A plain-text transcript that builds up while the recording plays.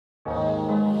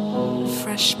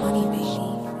Fresh money,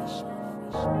 baby.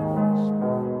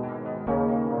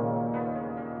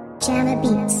 Jana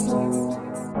Beats.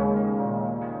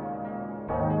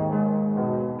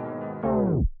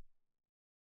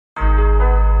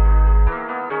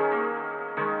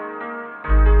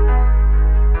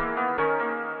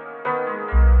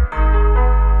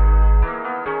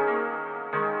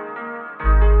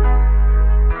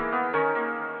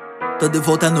 Tô de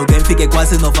volta no game, fiquei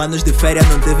quase 9 anos de férias.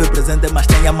 Não tive presente, mas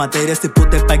tenho a matéria. Esse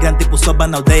puto é pai grande, tipo soba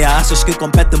na aldeia. Achas que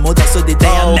compete, muda só de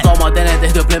ideia, né? Como tenho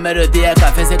desde o primeiro dia,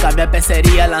 café sem caber a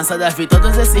peceria. Lançadas vi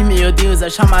todos esses miudinhos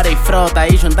a chamarem frota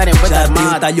e juntarem coisa já armada.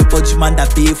 Já talho, podes mandar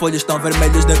pif. Olhos tão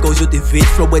vermelhos de conjuntivite.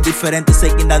 Flow é diferente,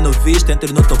 sei que ainda não viste.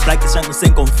 Entro no top like, já não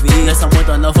sem convite. Nós são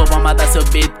muito novos pra matar seu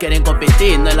beat. Querem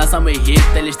competir, nós lançamos hit.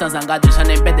 Eles tão zangados, já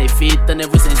nem pedem fita. Nem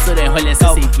vos censurem, olhem esse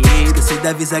seguinte. Esqueci de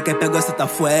avisar que pegou esse tá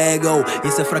fuego.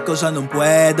 Isso é fraco, eu já não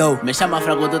puedo. Me chama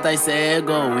fraco, tu tá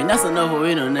cego. E nessa novo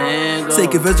e não nego. Sei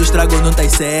que vês o estrago, não tá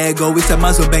cego. Isso é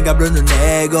mais um bem cabrão, não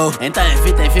nego. Então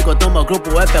evita e fica o meu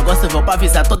grupo é pegou. Se vou pra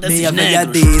avisar todos esses negros. Minha velha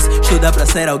diz, estuda pra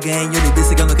ser alguém. Eu lhe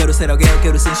disse que eu não quero ser alguém, eu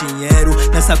quero ser engenheiro.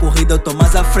 Nessa corrida eu tô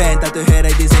mais à frente. A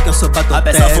terreira e dizem que eu sou patoteiro. A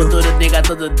pessoa futuro, nigga,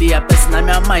 todo dia. Penso na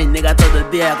minha mãe, nigga,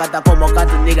 todo dia. Canta como eu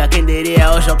canto, nigga, quem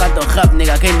diria. Hoje eu canto rap,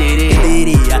 nigga, quem diria. Quem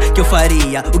diria que eu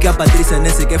faria o que a Patrícia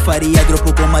nem sequer faria.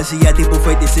 Grupo com magia, tipo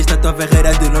feiticista. Tua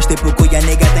verreira de nós, tipo cuia,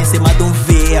 nigga, tá em cima de um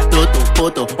via. Tudo,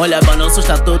 puto, olha pra nosso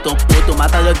estatuto, puto.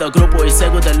 Mata-lhe teu grupo e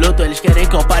cego de luto. Eles querem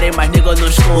que eu pare, mas nigga, não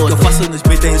escuto. O que eu faço nos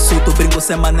beats é insulto. Brinco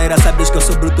sem maneira, sabes que eu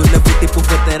sou bruto. Levo tipo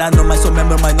veterano, mas sou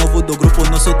membro mais novo do grupo.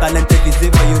 Nosso talento é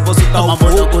visível e o vosso tá toma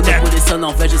muito cu, por isso eu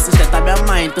não vejo sustentar minha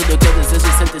mãe. Tudo que eu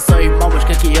desejo sente só irmãos.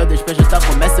 Que aqui eu despejo, tá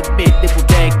com esse beat, tipo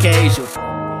que é queijo.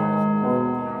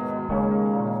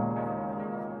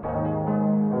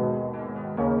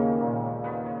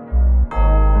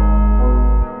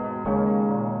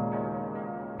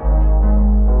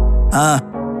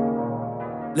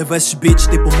 Levo esses beats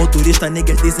tipo motorista.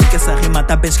 Niggas dizem que essa rima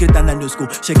tá bem escrita na new school.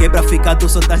 Cheguei pra ficar, tu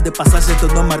só estás de passagem. Teu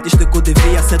nome artístico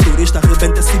devia ser turista.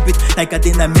 Rebenta esse beat, like a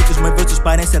dinamite. Os meus versos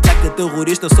parecem ataque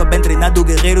terrorista. Eu sou bem treinado,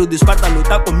 guerreiro de Esparta.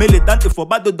 Lutar com militante,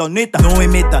 fobado da Unita. Não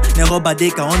imita, nem rouba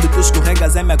dica. Onde tu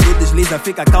escorregas é minha cruz desliza.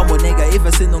 Fica calmo, nigga, e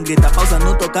vê se não grita. Pausa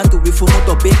no tocante e fumo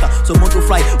tua pica. Sou muito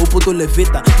fly, o puto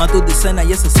levita. Mato de cena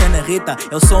e essa cena irrita.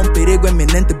 Eu sou um perigo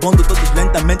eminente, bondo todos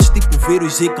lentamente, tipo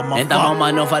vírus zica, mano. Então,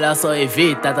 mano, não fala, só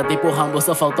evita. Tá tipo Rambo,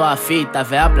 só faltou a fita.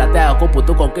 Vê a plateia, corpo,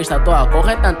 tu conquista tua.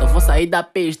 Corre tanto, vou sair da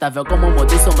pista. Vê como eu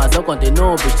modiço, mas eu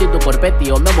continuo vestido corpete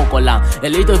e o mesmo colã.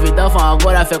 Eles duvidavam,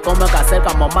 agora vê como eu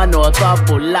cacerca, meu mano, eu tô a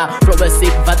pular. Flow é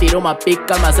sick, vai tirar uma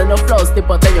pica. Mas eu no flow,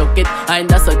 tipo eu tenho kit.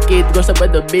 Ainda sou kid, gosto bem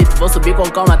do beat. Vou subir com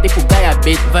calma, tipo Gaia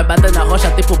beat. Vai bater na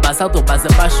rocha, tipo basalto, base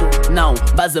baixo. Não,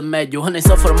 base médio. Eu nem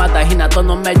sou formada, rina, tô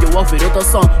no médio. Ouvir o teu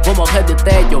som, vou morrer de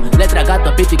tédio. Letra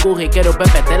gato, beat e curry, quero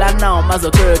pepetela não. Mas o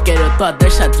que eu quero, tô a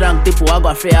deixa drunk. Tipo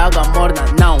água fria, água morna,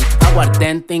 não. Água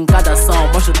ardente em cada som.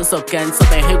 Mostro que sou quente, sou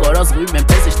bem rigoroso e bem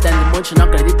persistente. Muitos não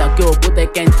acreditam que o puto é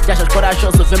quente. Já achas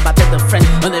corajoso, vem bater de frente.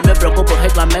 Eu nem me preocupo,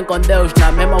 reclamei com Deus.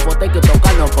 Na mesma vou ter que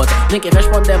tocar no pote. Nem que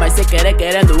responder, mas sem querer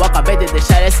querendo. Eu acabei de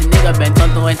deixar esse nigga bem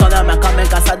tonto. Então na minha cama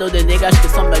cansado de niggas que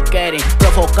só me querem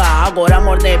provocar. Agora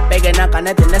mordei, peguei na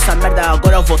caneta e nessa merda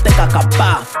agora eu vou ter que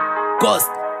acabar.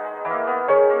 Ghost.